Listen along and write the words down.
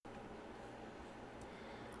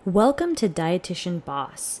Welcome to Dietitian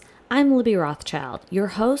Boss. I'm Libby Rothschild, your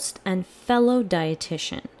host and fellow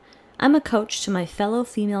dietitian. I'm a coach to my fellow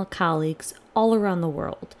female colleagues all around the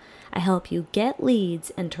world. I help you get leads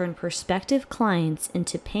and turn prospective clients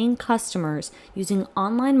into paying customers using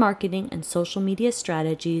online marketing and social media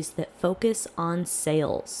strategies that focus on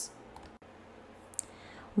sales.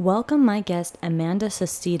 Welcome my guest, Amanda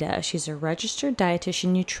Sauceda. She's a registered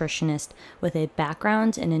dietitian nutritionist with a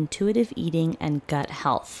background in intuitive eating and gut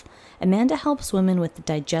health. Amanda helps women with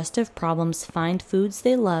digestive problems find foods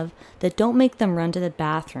they love that don't make them run to the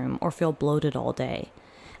bathroom or feel bloated all day.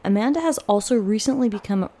 Amanda has also recently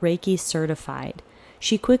become Reiki certified.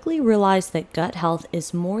 She quickly realized that gut health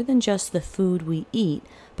is more than just the food we eat,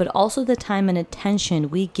 but also the time and attention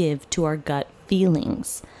we give to our gut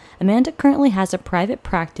feelings. Amanda currently has a private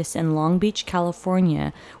practice in Long Beach,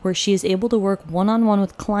 California, where she is able to work one-on-one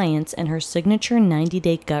with clients in her signature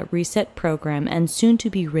 90-day gut reset program and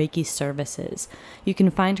soon-to-be Reiki services. You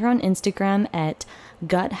can find her on Instagram at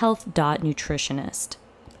guthealth.nutritionist.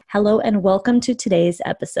 Hello and welcome to today's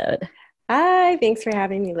episode. Hi, thanks for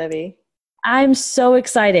having me, Libby. I'm so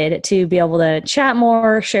excited to be able to chat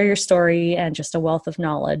more, share your story, and just a wealth of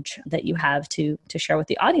knowledge that you have to share with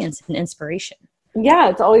the audience and inspiration. Yeah,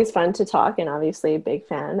 it's always fun to talk, and obviously a big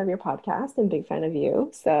fan of your podcast and big fan of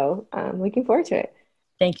you. So I'm looking forward to it.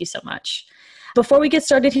 Thank you so much. Before we get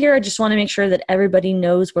started here, I just want to make sure that everybody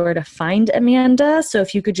knows where to find Amanda. So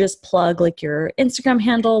if you could just plug like your Instagram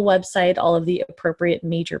handle, website, all of the appropriate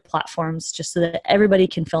major platforms, just so that everybody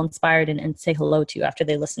can feel inspired and say hello to you after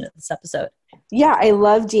they listen to this episode. Yeah, I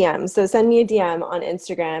love DMs. So send me a DM on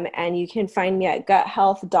Instagram, and you can find me at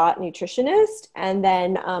guthealth.nutritionist. And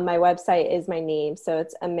then my website is my name. So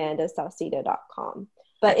it's amandasauceda.com.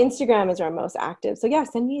 But Instagram is where I'm most active. So yeah,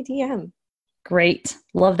 send me a DM. Great.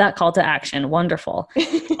 Love that call to action. Wonderful.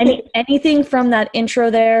 Anything from that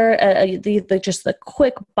intro there, just the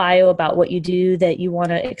quick bio about what you do that you want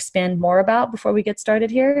to expand more about before we get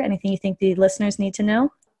started here? Anything you think the listeners need to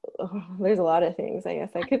know? Oh, there's a lot of things I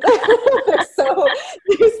guess I could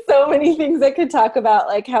there's so many things I could talk about,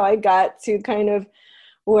 like how I got to kind of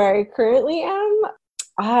where I currently am.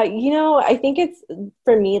 I think it's,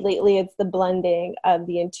 for me lately, it's the blending of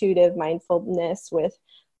the intuitive mindfulness with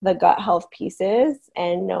the gut health pieces,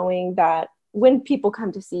 and knowing that when people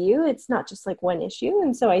come to see you, it's not just like one issue.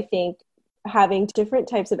 And so I think having different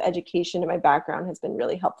types of education in my background has been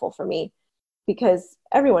really helpful for me, because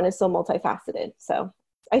everyone is so multifaceted. So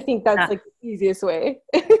I think that's like the easiest way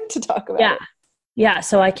to talk about it. Yeah.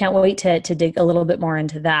 So I can't wait to dig a little bit more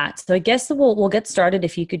into that. So I guess we'll get started.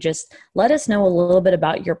 If you could just let us know a little bit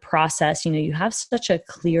about your process. You know, you have such a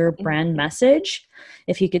clear brand message.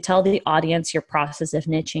 If you could tell the audience your process of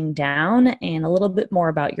niching down and a little bit more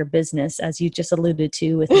about your business, as you just alluded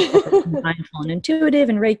to with mindful and intuitive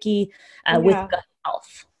and Reiki with gut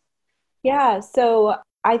health. Yeah. So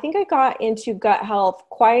I think I got into gut health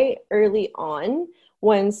quite early on,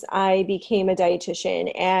 once I became a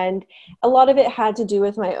dietitian. And a lot of it had to do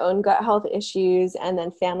with my own gut health issues, and then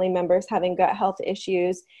family members having gut health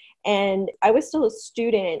issues. And I was still a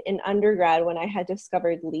student in undergrad when I had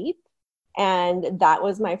discovered LEAP. And that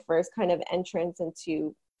was my first kind of entrance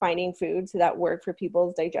into finding foods that work for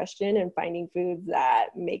people's digestion and finding foods that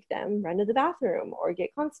make them run to the bathroom or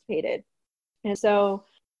get constipated. And so,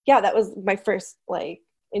 yeah, that was my first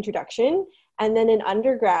introduction. And then in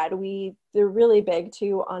undergrad, they're really big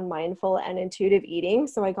too on mindful and intuitive eating.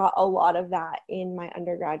 So I got a lot of that in my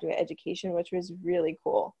undergraduate education, which was really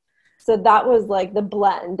cool. So that was like the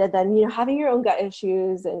blend. And then, having your own gut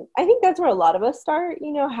issues. And I think that's where a lot of us start,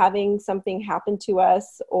 having something happen to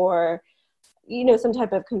us, or, some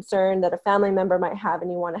type of concern that a family member might have,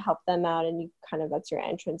 and you want to help them out, and that's your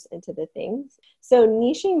entrance into the things. So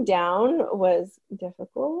niching down was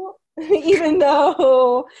difficult, even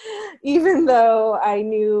though I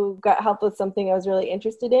knew gut health was something I was really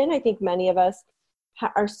interested in. I think many of us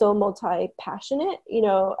are so multi-passionate,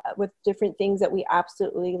 with different things that we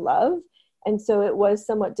absolutely love. And so it was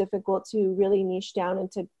somewhat difficult to really niche down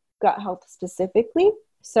into gut health specifically.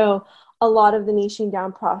 So a lot of the niching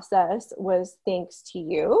down process was thanks to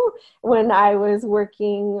you. When I was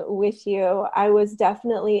working with you, I was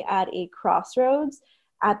definitely at a crossroads.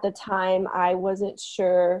 At the time, I wasn't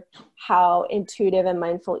sure how intuitive and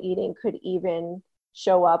mindful eating could even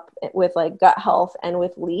show up with gut health and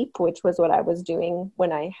with LEAP, which was what I was doing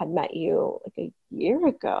when I had met you a year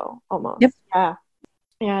ago almost. Yep. Yeah.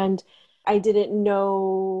 And I didn't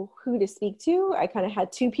know who to speak to. I kind of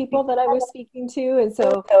had two people that I was speaking to. And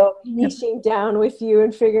so niching down with you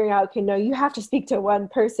and figuring out, okay, no, you have to speak to one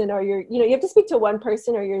person, or you have to speak to one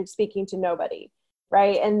person or you're speaking to nobody.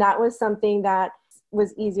 Right. And that was something that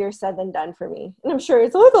was easier said than done for me. And I'm sure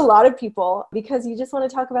it's with a lot of people, because you just want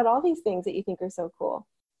to talk about all these things that you think are so cool.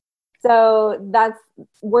 So that's,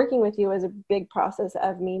 working with you was a big process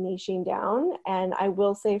of me niching down. And I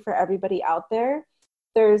will say, for everybody out there,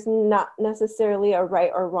 there's not necessarily a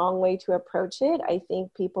right or wrong way to approach it. I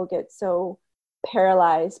think people get so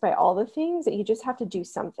paralyzed by all the things that you just have to do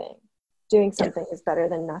something. Doing something is better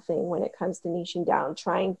than nothing when it comes to niching down,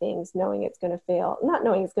 trying things, knowing it's going to fail, not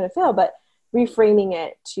knowing it's going to fail, but reframing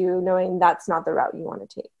it to knowing that's not the route you want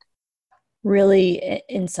to take. Really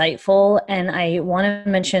insightful. And I want to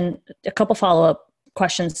mention a couple follow-up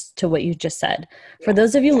questions to what you just said. For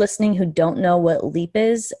those of you listening who don't know what LEAP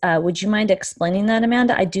is, would you mind explaining that,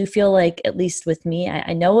 Amanda? I do feel like, at least with me,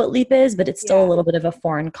 I know what LEAP is, but it's still a little bit of a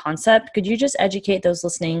foreign concept. Could you just educate those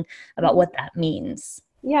listening about what that means?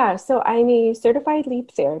 Yeah, so I'm a certified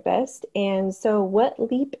LEAP therapist. And so what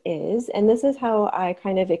LEAP is, and this is how I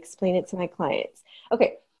kind of explain it to my clients.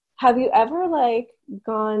 Okay, have you ever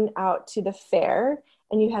gone out to the fair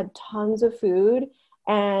and you had tons of food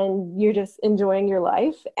and you're just enjoying your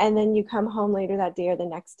life, and then you come home later that day or the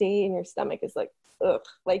next day and your stomach is like, ugh,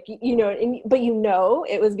 but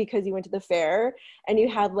it was because you went to the fair and you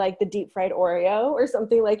had the deep fried Oreo or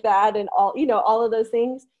something like that, and all of those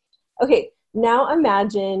things. Okay, now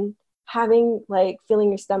imagine having feeling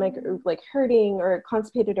your stomach hurting or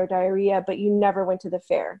constipated or diarrhea, but you never went to the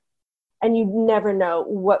fair. And you never know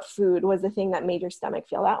what food was the thing that made your stomach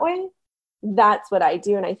feel that way. That's what I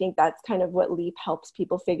do. And I think that's kind of what LEAP helps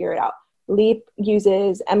people figure it out. LEAP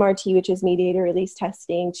uses MRT, which is mediator release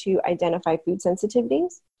testing, to identify food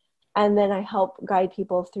sensitivities. And then I help guide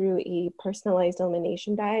people through a personalized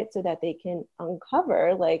elimination diet so that they can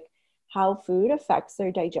uncover how food affects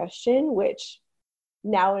their digestion, which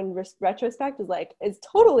now in retrospect is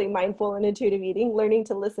totally mindful and intuitive eating, learning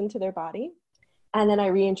to listen to their body. And then I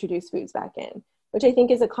reintroduce foods back in, which I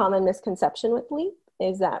think is a common misconception with LEAP,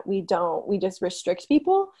 is that we just restrict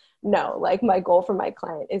people. No, my goal for my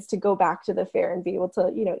client is to go back to the fair and be able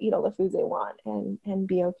to, eat all the foods they want and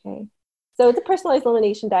be okay. So it's a personalized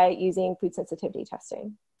elimination diet using food sensitivity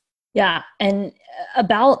testing. Yeah. And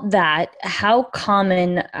about that, how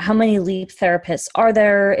many LEAP therapists are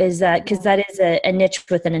there? Is that, because that is a niche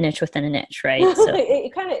within a niche within a niche, right? So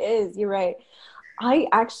it kind of is. You're right. I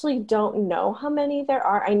actually don't know how many there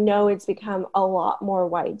are. I know it's become a lot more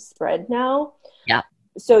widespread now. yeah.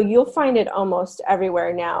 So you'll find it almost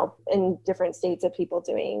everywhere now in different states of people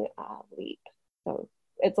doing LEAP. So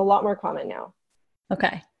it's a lot more common now.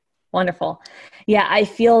 Okay. Wonderful. Yeah. I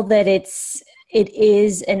feel that it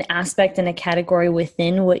is an aspect and a category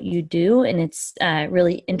within what you do, and it's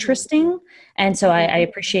really interesting. And so I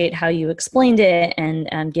appreciate how you explained it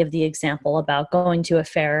and give the example about going to a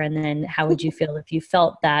fair, and then how would you feel if you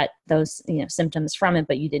felt that those symptoms from it,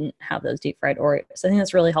 but you didn't have those deep fried Oreos. I think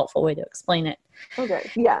that's a really helpful way to explain it. Okay.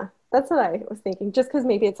 Yeah. That's what I was thinking. Just because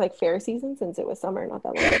maybe it's fair season, since it was summer not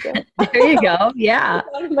that long ago. There you go. Yeah.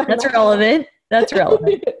 That's relevant. That's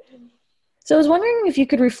relevant. So I was wondering if you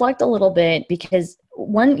could reflect a little bit, because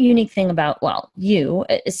one unique thing about, you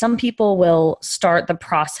is some people will start the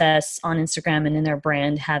process on Instagram and in their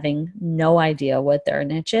brand having no idea what their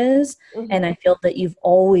niche is. Mm-hmm. And I feel that you've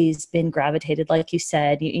always been gravitated, like you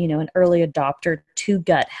said, an early adopter to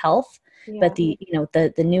gut health. Yeah. But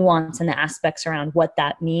the nuance and the aspects around what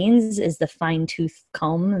that means is the fine tooth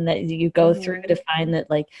comb that you go through to find that,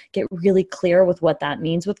 get really clear with what that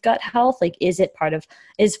means with gut health. Is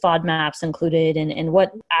FODMAPs included, and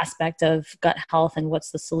what aspect of gut health, and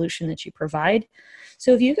what's the solution that you provide?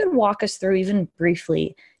 So if you could walk us through, even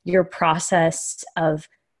briefly, your process of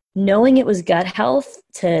knowing it was gut health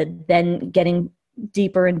to then getting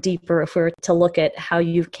deeper and deeper, if we were to look at how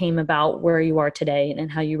you came about where you are today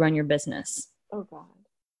and how you run your business. Oh God.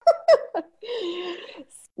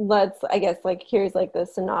 Here's the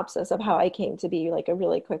synopsis of how I came to be, a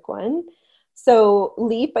really quick one. So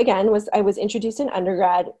LEAP, again, I was introduced in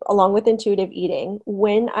undergrad along with intuitive eating.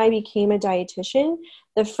 When I became a dietitian,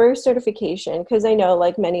 the first certification, because I know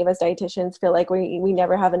many of us dietitians feel like we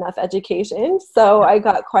never have enough education. So I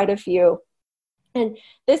got quite a few. And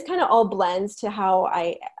this kind of all blends to how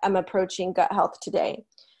I am approaching gut health today.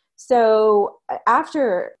 So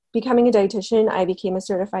after becoming a dietitian, I became a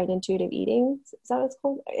certified intuitive eating, is that what it's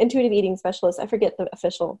called? Intuitive eating specialist. I forget the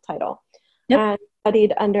official title. Yep. And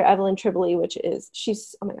studied under Evelyn Tribole,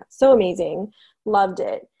 she's, oh my God, so amazing. Loved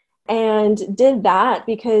it. And did that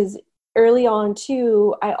because early on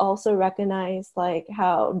too, I also recognized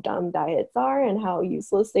how dumb diets are and how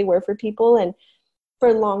useless they were for people and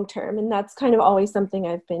for long term. And that's kind of always something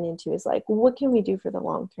I've been into, is what can we do for the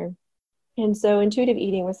long term? And so intuitive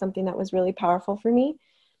eating was something that was really powerful for me.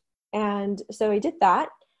 And so I did that.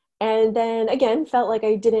 And then again, felt like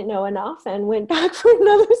I didn't know enough and went back for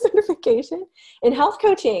another certification in health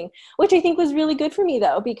coaching, which I think was really good for me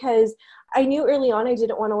though, because I knew early on I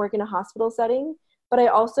didn't want to work in a hospital setting, but I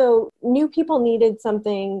also knew people needed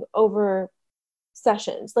something over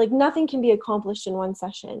sessions. Like nothing can be accomplished in one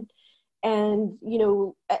session. And,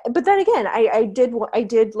 but then again, I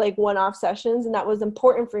did like one-off sessions, and that was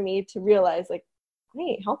important for me to realize like, I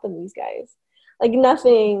ain't helping these guys. Like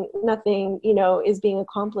nothing, is being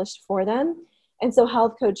accomplished for them. And so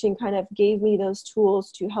health coaching kind of gave me those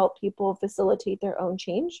tools to help people facilitate their own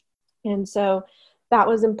change. And so that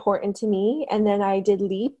was important to me. And then I did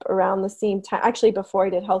LEAP around the same time, actually before I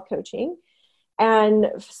did health coaching, and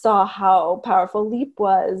saw how powerful LEAP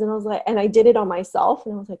was. And I was like, and I did it on myself,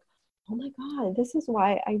 and I was like, oh my God, this is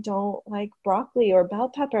why I don't like broccoli or bell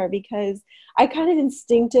pepper, because I kind of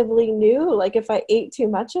instinctively knew, like, if I ate too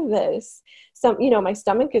much of this, my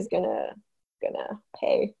stomach is gonna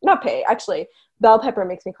not pay. Actually, bell pepper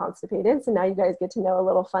makes me constipated. So now you guys get to know a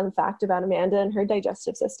little fun fact about Amanda and her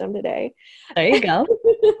digestive system today. There you go.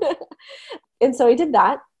 And so I did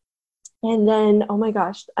that. And then, oh my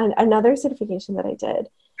gosh, another certification that I did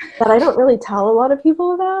that I don't really tell a lot of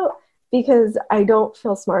people about because I don't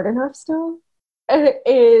feel smart enough still,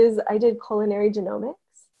 is I did culinary genomics.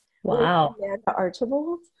 Wow. With Amanda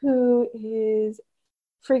Archibald, who is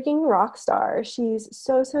freaking rock star. She's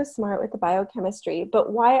so smart with the biochemistry.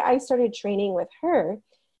 But why I started training with her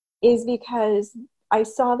is because I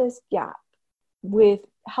saw this gap with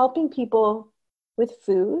helping people with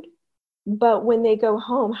food, but when they go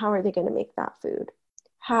home, how are they going to make that food?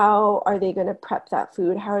 How are they going to prep that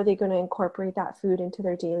food? How are they going to incorporate that food into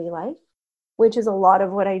their daily life? Which is a lot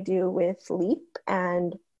of what I do with LEAP.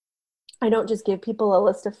 And I don't just give people a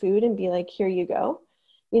list of food and be like, here you go.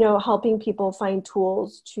 Helping people find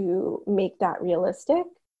tools to make that realistic.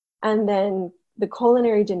 And then the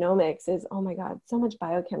culinary genomics is, oh my God, so much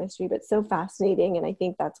biochemistry, but so fascinating. And I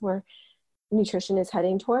think that's where nutrition is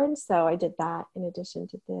heading towards. So I did that in addition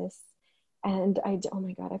to this. And oh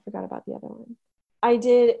my God, I forgot about the other one. I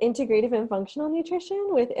did integrative and functional nutrition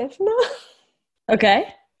with IFNA.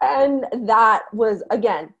 Okay. And that was,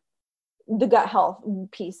 again, the gut health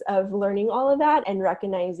piece of learning all of that and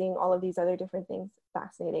recognizing all of these other different things.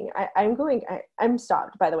 Fascinating. I'm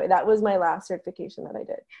stopped, by the way. That was my last certification that I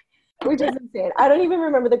did, which is insane. I don't even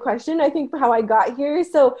remember the question. I think how I got here.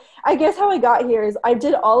 So I guess how I got here is I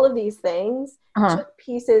did all of these things, took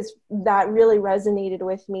pieces that really resonated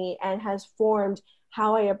with me and has formed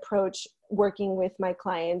how I approach working with my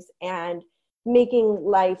clients and making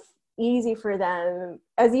life easy for them,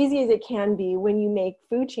 as easy as it can be when you make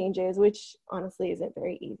food changes, which honestly isn't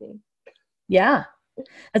very easy. Yeah.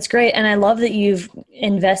 That's great. And I love that you've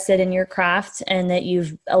invested in your craft and that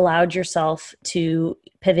you've allowed yourself to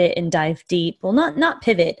pivot and dive deep. Well, not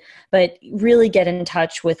pivot, but really get in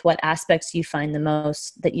touch with what aspects you find the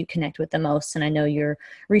most, that you connect with the most. And I know you're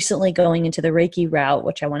recently going into the Reiki route,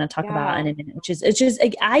 which I want to talk about in a minute, it's just,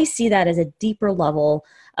 I see that as a deeper level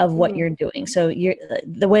of what you're doing. So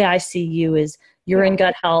the way I see you is you're in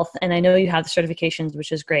gut health, and I know you have the certifications,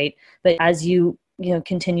 which is great, but as you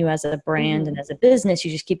continue as a brand and as a business,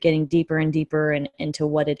 you just keep getting deeper and deeper into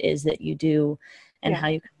what it is that you do and how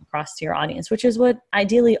you come across to your audience, which is what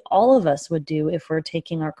ideally all of us would do if we're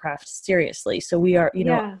taking our craft seriously. So we are,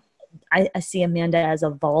 I see Amanda as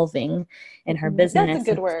evolving in her business. That's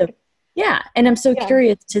a good word. Yeah. And I'm so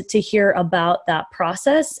curious to hear about that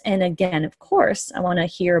process. And again, of course, I want to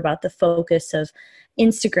hear about the focus of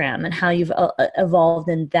Instagram and how you've evolved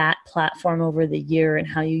in that platform over the year and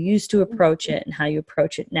how you used to approach it and how you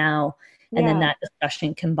approach it now. And then that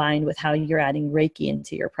discussion combined with how you're adding Reiki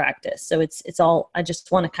into your practice. So it's all, I just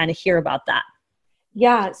want to kind of hear about that.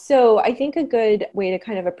 Yeah. So I think a good way to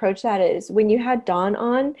kind of approach that is when you had Dawn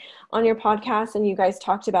on your podcast and you guys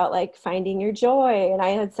talked about like finding your joy, and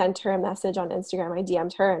I had sent her a message on Instagram. I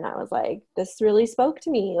DM'd her and I was like, this really spoke to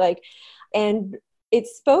me. And it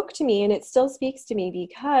spoke to me and it still speaks to me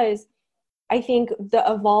because I think the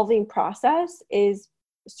evolving process is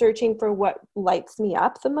searching for what lights me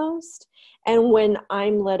up the most. And when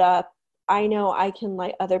I'm lit up, I know I can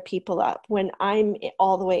light other people up. When I'm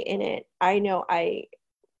all the way in it, I know I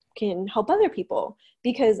can help other people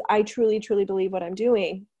because I truly, truly believe what I'm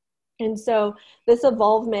doing. And so this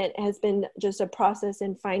evolvement has been just a process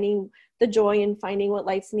in finding the joy and finding what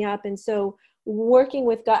lights me up. And so working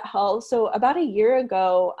with gut health. So about a year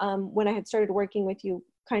ago, when I had started working with you,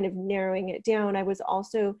 kind of narrowing it down, I was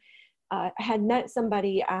also had met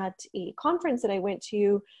somebody at a conference that I went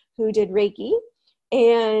to who did Reiki.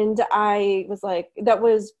 And I was like, that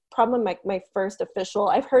was probably my first official.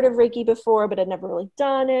 I've heard of Reiki before, but I'd never really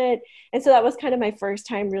done it. And so that was kind of my first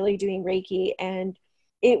time really doing Reiki. And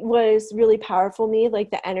it was really powerful me,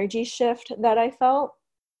 like the energy shift that I felt.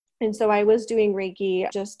 And so I was doing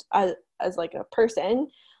Reiki just as like a person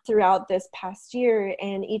throughout this past year.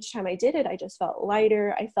 And each time I did it, I just felt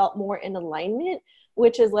lighter. I felt more in alignment,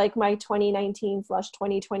 which is like my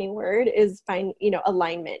 2019/2020 word is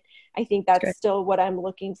alignment. I think that's still what I'm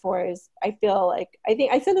looking for is I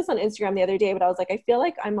think I said this on Instagram the other day, but I was like, I feel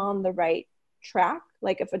like I'm on the right track,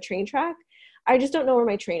 like if a train track. I just don't know where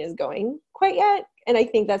my train is going quite yet. And I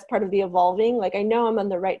think that's part of the evolving. Like I know I'm on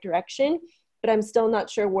the right direction, but I'm still not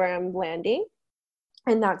sure where I'm landing.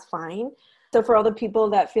 And that's fine. So for all the people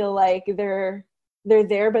that feel like they're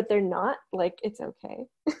there, but they're not, like, it's okay.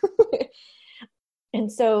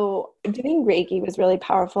 And so doing Reiki was really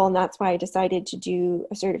powerful. And that's why I decided to do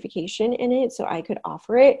a certification in it so I could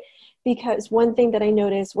offer it. Because one thing that I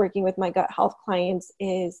noticed working with my gut health clients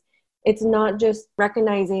is it's not just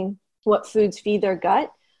recognizing what foods feed their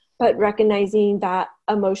gut, but recognizing that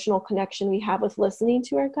emotional connection we have with listening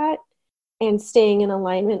to our gut and staying in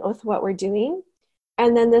alignment with what we're doing.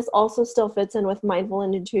 And then this also still fits in with mindful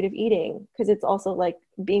and intuitive eating, because it's also like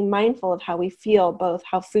being mindful of how we feel, both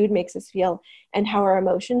how food makes us feel and how our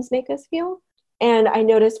emotions make us feel. And I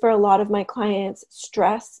noticed for a lot of my clients,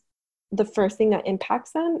 stress, the first thing that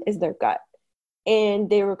impacts them is their gut. And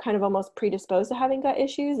they were kind of almost predisposed to having gut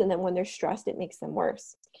issues. And then when they're stressed, it makes them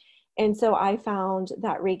worse. And so I found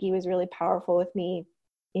that Reiki was really powerful with me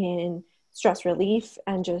in stress relief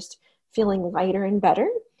and just feeling lighter and better.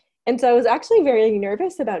 And so I was actually very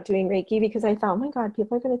nervous about doing Reiki because I thought, oh my God,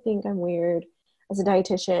 people are going to think I'm weird as a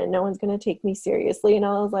dietitian. No one's going to take me seriously. And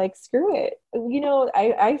I was like, screw it.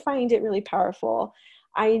 I find it really powerful.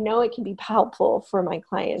 I know it can be helpful for my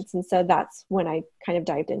clients. And so that's when I kind of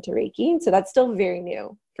dived into Reiki. And so that's still very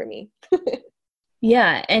new for me.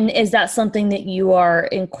 Yeah. And is that something that you are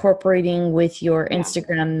incorporating with your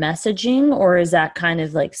Instagram messaging, or is that kind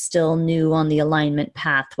of like still new on the alignment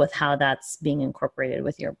path with how that's being incorporated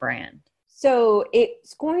with your brand? So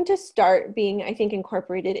it's going to start being, I think,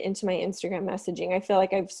 incorporated into my Instagram messaging. I feel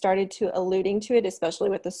like I've started to alluding to it,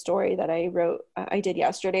 especially with the story that I did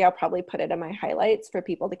yesterday. I'll probably put it in my highlights for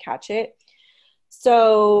people to catch it.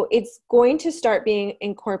 So it's going to start being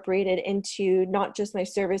incorporated into not just my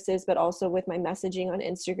services, but also with my messaging on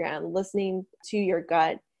Instagram, listening to your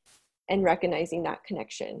gut and recognizing that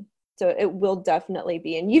connection. So it will definitely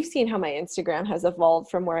be, and you've seen how my Instagram has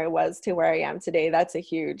evolved from where I was to where I am today. That's a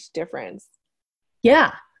huge difference.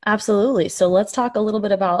 Yeah, absolutely. So let's talk a little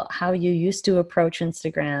bit about how you used to approach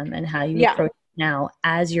Instagram and how you approach now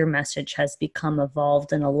as your message has become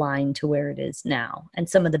evolved and aligned to where it is now, and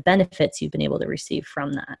some of the benefits you've been able to receive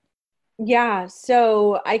from that. Yeah,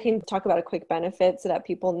 so I can talk about a quick benefit so that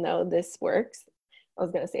people know this works. I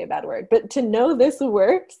was going to say a bad word, but to know this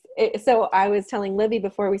works. So I was telling Libby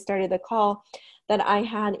before we started the call that I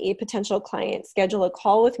had a potential client schedule a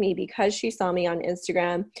call with me because she saw me on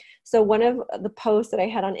Instagram. So one of the posts that I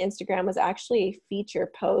had on Instagram was actually a feature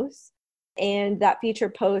post. And that feature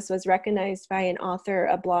post was recognized by an author,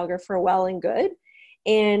 a blogger for Well and Good.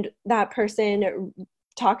 And that person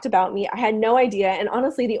talked about me. I had no idea. And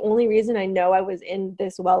honestly, the only reason I know I was in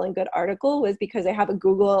this Well and Good article was because I have a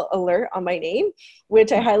Google alert on my name,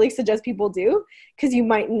 which I highly suggest people do, because you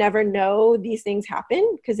might never know these things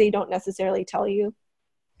happen because they don't necessarily tell you.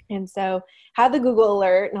 And so had the Google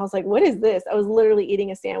alert and I was like, what is this? I was literally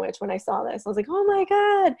eating a sandwich when I saw this. I was like, oh my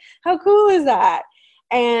God, how cool is that?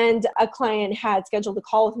 And a client had scheduled a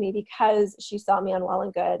call with me because she saw me on Well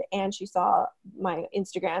and Good and she saw my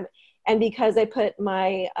Instagram. And because I put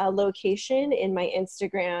my location in my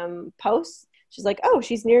Instagram posts, she's like, oh,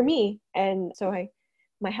 she's near me. And so I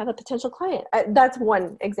might have a potential client. That's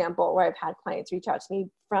one example where I've had clients reach out to me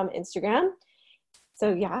from Instagram.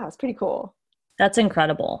 So yeah, it's pretty cool. That's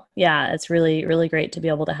incredible. Yeah, it's really, really great to be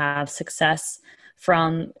able to have success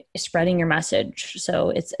from spreading your message.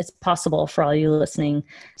 So it's possible for all you listening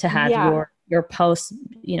to have your posts,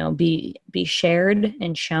 be shared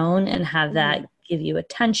and shown and have that give you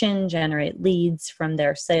attention, generate leads from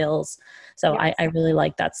their sales. So yes. I really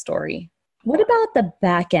like that story. What about the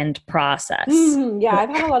back end process? Yeah, I've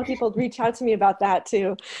had a lot of people reach out to me about that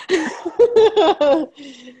too.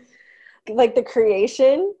 Like the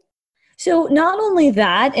creation. So not only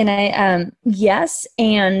that, and yes,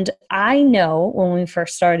 and I know when we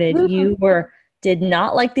first started, you did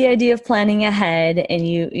not like the idea of planning ahead, and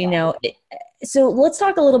you know, So let's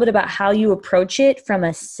talk a little bit about how you approach it from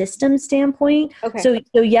a system standpoint. Okay.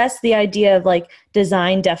 So yes, the idea of like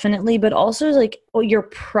design definitely, but also like your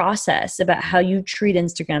process about how you treat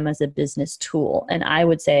Instagram as a business tool. And I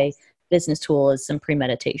would say business tool is some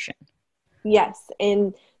premeditation. Yes.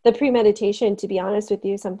 And the premeditation, to be honest with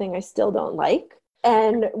you, is something I still don't like.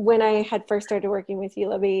 And when I had first started working with you,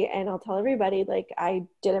 Libby, and I'll tell everybody, like, I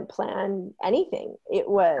didn't plan anything. It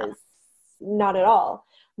was not at all.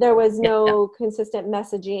 There was no consistent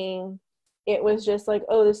messaging. It was just like,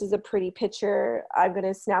 oh, this is a pretty picture. I'm going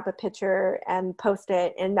to snap a picture and post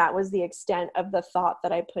it. And that was the extent of the thought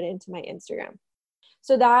that I put into my Instagram.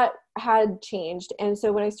 So that had changed. And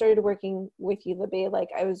so when I started working with you, Libby, like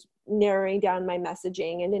I was narrowing down my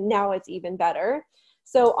messaging, and now it's even better.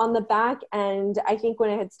 So on the back end, I think when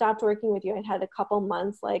I had stopped working with you, I had a couple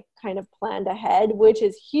months like kind of planned ahead, which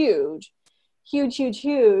is huge, huge, huge,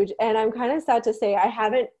 huge. And I'm kind of sad to say I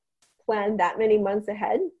haven't planned that many months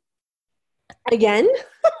ahead again,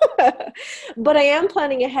 but I am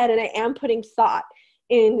planning ahead, and I am putting thought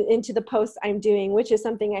into the posts I'm doing, which is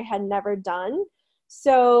something I had never done.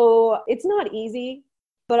 So it's not easy,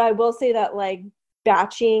 but I will say that like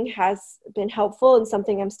batching has been helpful, and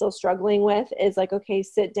something I'm still struggling with is like, okay,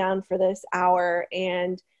 sit down for this hour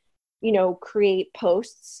and, create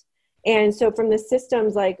posts. And so from the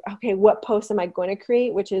systems, like, okay, what posts am I going to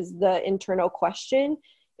create, which is the internal question,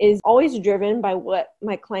 is always driven by what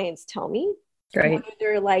my clients tell me. Right. Whether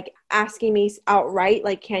they're like asking me outright,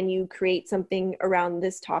 like, can you create something around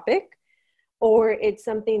this topic? Or it's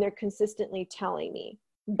something they're consistently telling me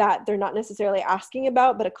that they're not necessarily asking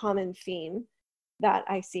about, but a common theme that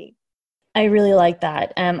I see. I really like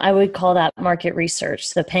that. I would call that market research.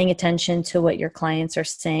 So paying attention to what your clients are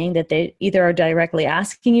saying that they either are directly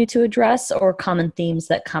asking you to address, or common themes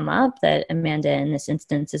that come up that Amanda in this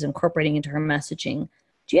instance is incorporating into her messaging.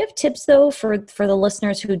 Do you have tips though for the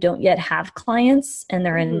listeners who don't yet have clients and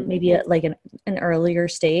they're in maybe an earlier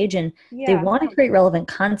stage and they want to create relevant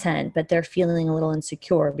content, but they're feeling a little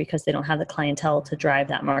insecure because they don't have the clientele to drive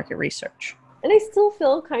that market research? And I still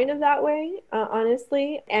feel kind of that way,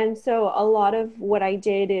 honestly. And so a lot of what I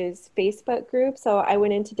did is Facebook groups. So I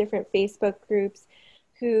went into different Facebook groups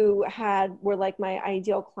who were like my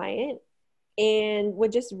ideal client, and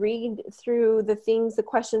would just read through the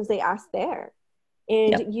questions they asked there,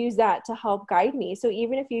 and use that to help guide me. So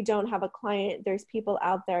even if you don't have a client, there's people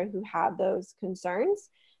out there who have those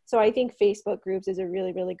concerns. So I think Facebook groups is a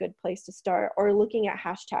really, really good place to start, or looking at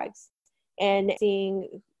hashtags and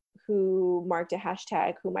seeing who marked a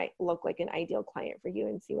hashtag who might look like an ideal client for you,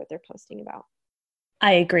 and see what they're posting about.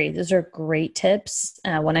 I agree. Those are great tips.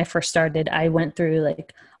 When I first started, I went through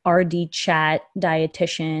like RD chat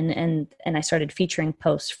dietitian, and I started featuring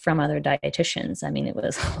posts from other dietitians. I mean, it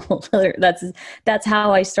was that's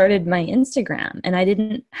how I started my Instagram. And I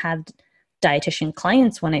didn't have dietitian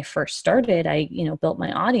clients when I first started. I, built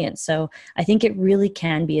my audience. So I think it really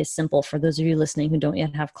can be as simple, for those of you listening who don't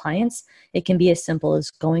yet have clients, it can be as simple as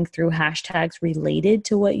going through hashtags related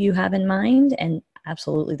to what you have in mind. And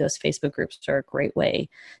absolutely, those Facebook groups are a great way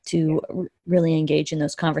to really engage in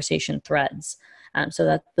those conversation threads.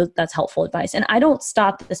 So that's helpful advice. And I don't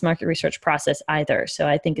stop this market research process either. So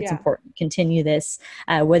I think it's important to continue this,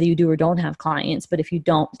 whether you do or don't have clients. But if you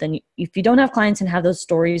don't, then if you don't have clients and have those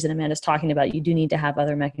stories that Amanda's talking about, you do need to have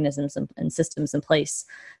other mechanisms and systems in place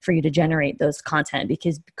for you to generate those content,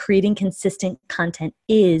 because creating consistent content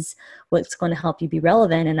is what's going to help you be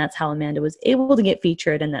relevant. And that's how Amanda was able to get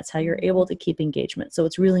featured, and that's how you're able to keep engagement. So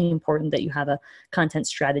it's really important that you have a content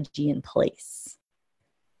strategy in place.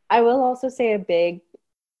 I will also say a big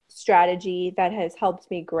strategy that has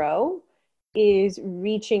helped me grow is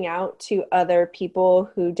reaching out to other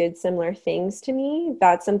people who did similar things to me.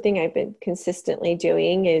 That's something I've been consistently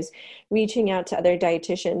doing, is reaching out to other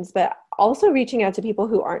dietitians, but also reaching out to people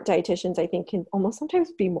who aren't dietitians. I think can almost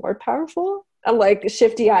sometimes be more powerful. I'm like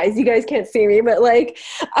shifty eyes. You guys can't see me, but like,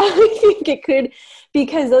 I think it could,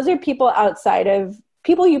 because those are people outside of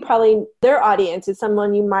people their audience is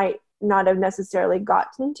someone you might not have necessarily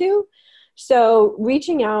gotten to. So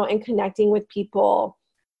reaching out and connecting with people,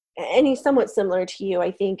 and he's somewhat similar to you, I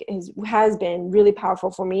think has been really powerful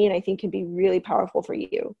for me, and I think can be really powerful for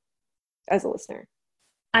you as a listener.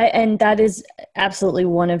 And that is absolutely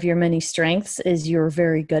one of your many strengths, is you're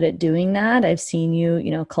very good at doing that. I've seen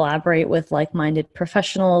you, collaborate with like-minded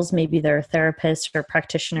professionals, maybe they're therapists or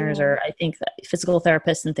practitioners, or I think physical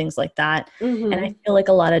therapists and things like that. And I feel like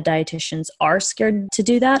a lot of dietitians are scared to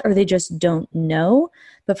do that, or they just don't know.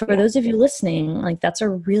 But for those of you listening, like, that's a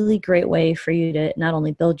really great way for you to not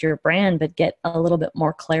only build your brand, but get a little bit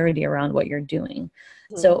more clarity around what you're doing.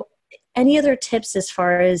 So any other tips as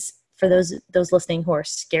far as for those listening who are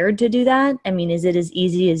scared to do that? I mean, is it as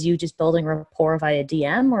easy as you just building rapport via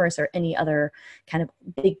DM, or is there any other kind of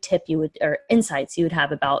big tip you would, or insights you would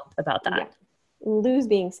have about that? Yeah. Lose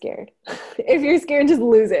being scared. If you're scared, just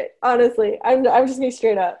lose it. Honestly, I'm just being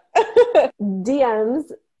straight up.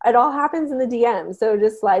 DMs, it all happens in the DMs. So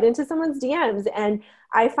just slide into someone's DMs. And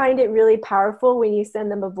I find it really powerful when you send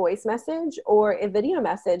them a voice message or a video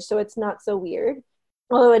message. So it's not so weird.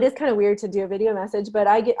 Although it is kind of weird to do a video message, but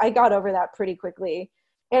I got over that pretty quickly.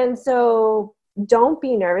 And so don't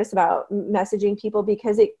be nervous about messaging people,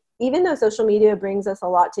 because even though social media brings us a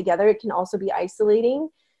lot together, it can also be isolating.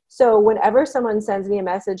 So whenever someone sends me a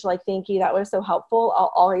message like, thank you, that was so helpful,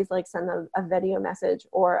 I'll always like send them a video message,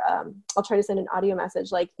 or I'll try to send an audio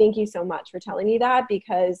message like, thank you so much for telling me that,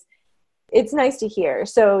 because it's nice to hear.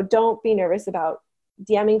 So don't be nervous about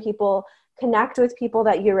DMing people. Connect with people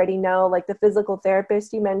that you already know, like the physical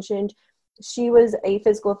therapist you mentioned. She was a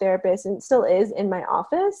physical therapist and still is in my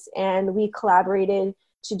office. And we collaborated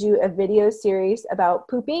to do a video series about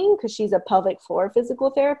pooping, because she's a pelvic floor physical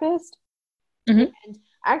therapist. Mm-hmm. And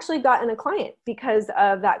I actually gotten a client because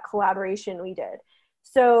of that collaboration we did.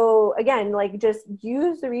 So again, like just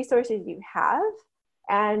use the resources you have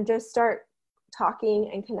and just start talking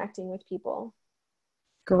and connecting with people.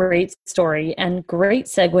 Great story, and great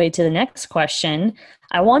segue to the next question.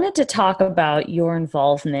 I wanted to talk about your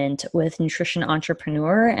involvement with Nutrition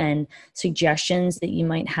Entrepreneur and suggestions that you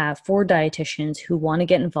might have for dietitians who want to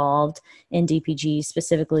get involved in DPG,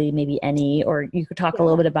 specifically maybe any, or you could talk a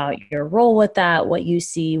little bit about your role with that, what you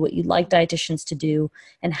see, what you'd like dietitians to do,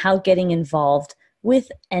 and how getting involved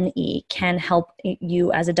with NE can help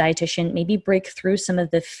you as a dietitian maybe break through some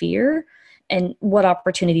of the fear and what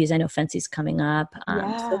opportunities. I know Fancy's coming up.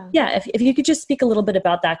 If you could just speak a little bit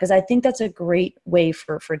about that, because I think that's a great way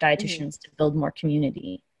for dietitians to build more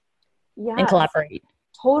community and collaborate.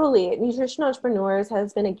 Totally. Nutrition Entrepreneurs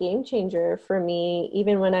has been a game changer for me,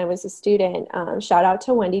 even when I was a student. Shout out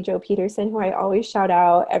to Wendy Jo Peterson, who I always shout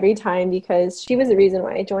out every time, because she was the reason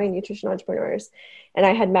why I joined Nutrition Entrepreneurs. And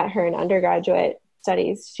I had met her in undergraduate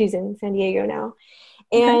studies. She's in San Diego now.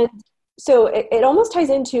 And so it almost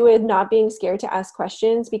ties into with not being scared to ask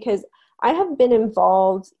questions, because I have been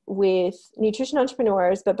involved with Nutrition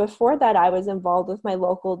Entrepreneurs, but before that I was involved with my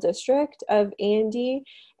local district of A&D,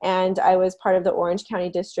 and I was part of the Orange County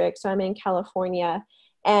district. So I'm in California,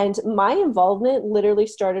 and my involvement literally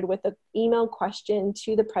started with an email question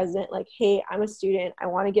to the president, like, hey, I'm a student, I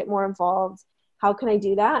want to get more involved. How can I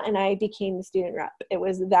do that? And I became the student rep. It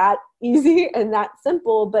was that easy and that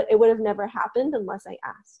simple, but it would have never happened unless I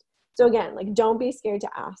asked. So again, like, don't be scared to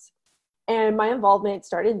ask. And my involvement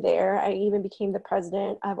started there. I even became the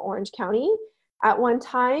president of Orange County at one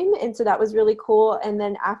time. And so that was really cool. And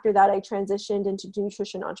then after that, I transitioned into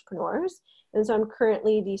Nutrition Entrepreneurs. And so I'm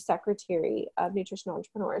currently the secretary of Nutrition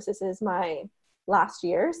Entrepreneurs. This is my last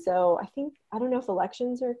year. So I don't know if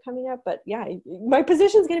elections are coming up, but yeah, my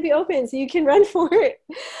position is going to be open, so you can run for it.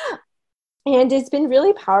 And it's been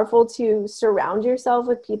really powerful to surround yourself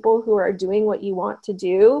with people who are doing what you want to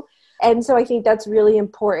do. And so I think that's really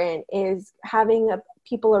important, is having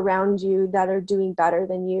people around you that are doing better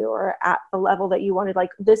than you, or at the level that you wanted. Like,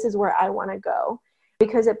 this is where I want to go,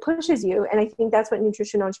 because it pushes you. And I think that's what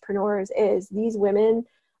Nutrition Entrepreneurs is. These women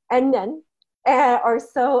and men are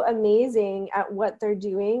so amazing at what they're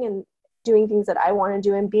doing and doing things that I want to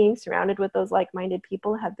do, and being surrounded with those like-minded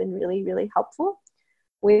people have been really, really helpful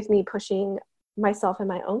with me pushing myself in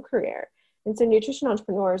my own career. And so Nutrition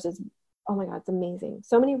Entrepreneurs is, oh my God, it's amazing.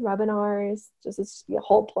 So many webinars, just a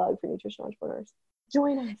whole plug for Nutrition Entrepreneurs.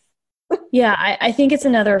 Join us. Yeah, I think it's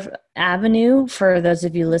another avenue for those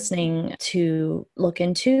of you listening to look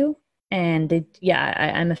into. And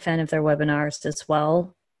I'm a fan of their webinars as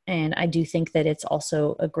well. And I do think that it's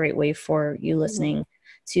also a great way for you listening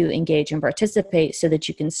to engage and participate, so that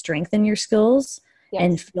you can strengthen your skills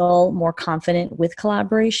and feel more confident with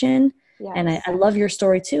collaboration. Yes. And I love your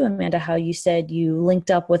story too, Amanda, how you said you linked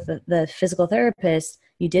up with the physical therapist,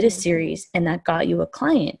 you did a series, and that got you a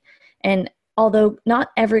client. And although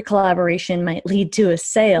not every collaboration might lead to a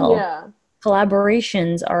sale,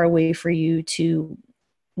 collaborations are a way for you to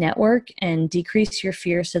network and decrease your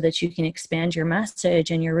fear, so that you can expand your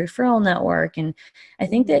message and your referral network. And I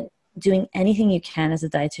think that doing anything you can as a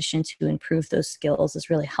dietitian to improve those skills is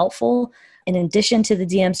really helpful. In addition to the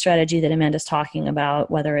DM strategy that Amanda's talking about,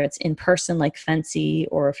 whether it's in person like Fancy,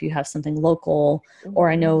 or if you have something local, or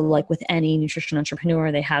I know like with any Nutrition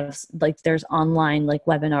Entrepreneur, they have like, there's online like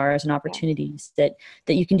webinars and opportunities that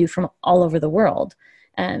you can do from all over the world.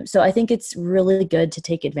 So I think it's really good to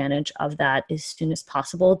take advantage of that as soon as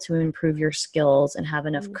possible to improve your skills and have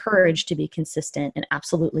enough courage to be consistent and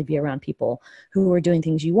absolutely be around people who are doing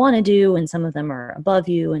things you want to do, and some of them are above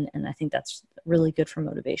you. And I think that's really good for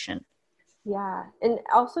motivation. Yeah. And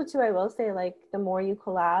also too, I will say, like, the more you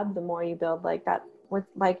collab, the more you build like that with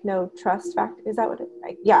like no trust factor. Is that what it's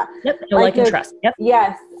like? Yeah. Yep. No, like and trust. Yep.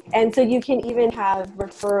 Yes. And so you can even have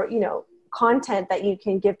content that you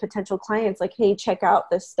can give potential clients, like, hey, check out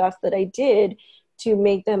this stuff that I did, to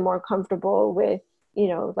make them more comfortable with,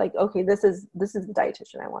 like, okay, this is the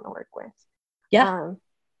dietitian I want to work with. Yeah.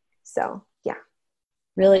 So yeah.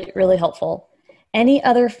 Really, really helpful. Any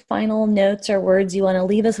other final notes or words you want to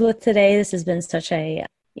leave us with today? This has been such a,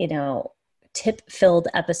 tip-filled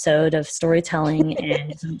episode of storytelling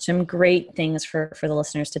and some great things for the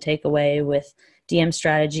listeners to take away with DM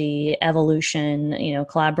strategy, evolution,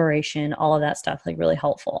 collaboration, all of that stuff, like really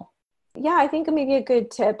helpful. Yeah, I think maybe a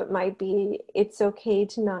good tip might be, it's okay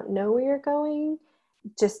to not know where you're going,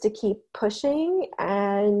 just to keep pushing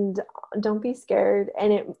and don't be scared.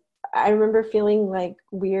 And I remember feeling like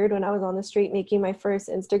weird when I was on the street making my first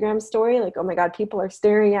Instagram story, like, oh my God, people are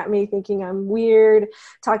staring at me thinking I'm weird,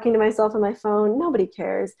 talking to myself on my phone. Nobody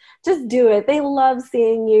cares. Just do it. They love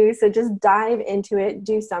seeing you. So just dive into it,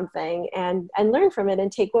 do something and learn from it and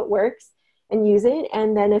take what works and use it.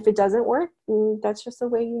 And then if it doesn't work, that's just a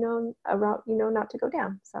way, a route, not to go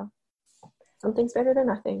down. So something's better than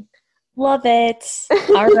nothing. Love it.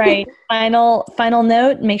 All right. Final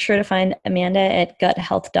note. Make sure to find Amanda at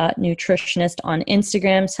guthealth.nutritionist on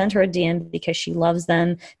Instagram. Send her a DM because she loves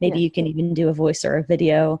them. Maybe you can even do a voice or a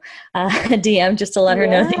video DM just to let her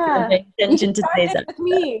know that you're paying attention to today's episode. With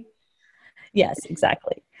me. Yes,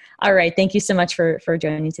 exactly. All right. Thank you so much for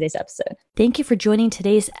joining today's episode. Thank you for joining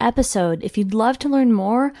today's episode. If you'd love to learn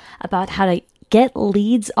more about how to get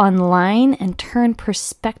leads online and turn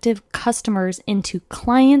prospective customers into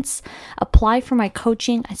clients, apply for my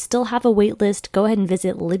coaching. I still have a wait list. Go ahead and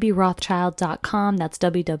visit libbyrothschild.com. That's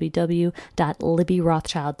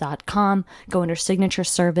www.libbyrothschild.com. Go under signature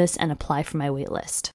service and apply for my wait list.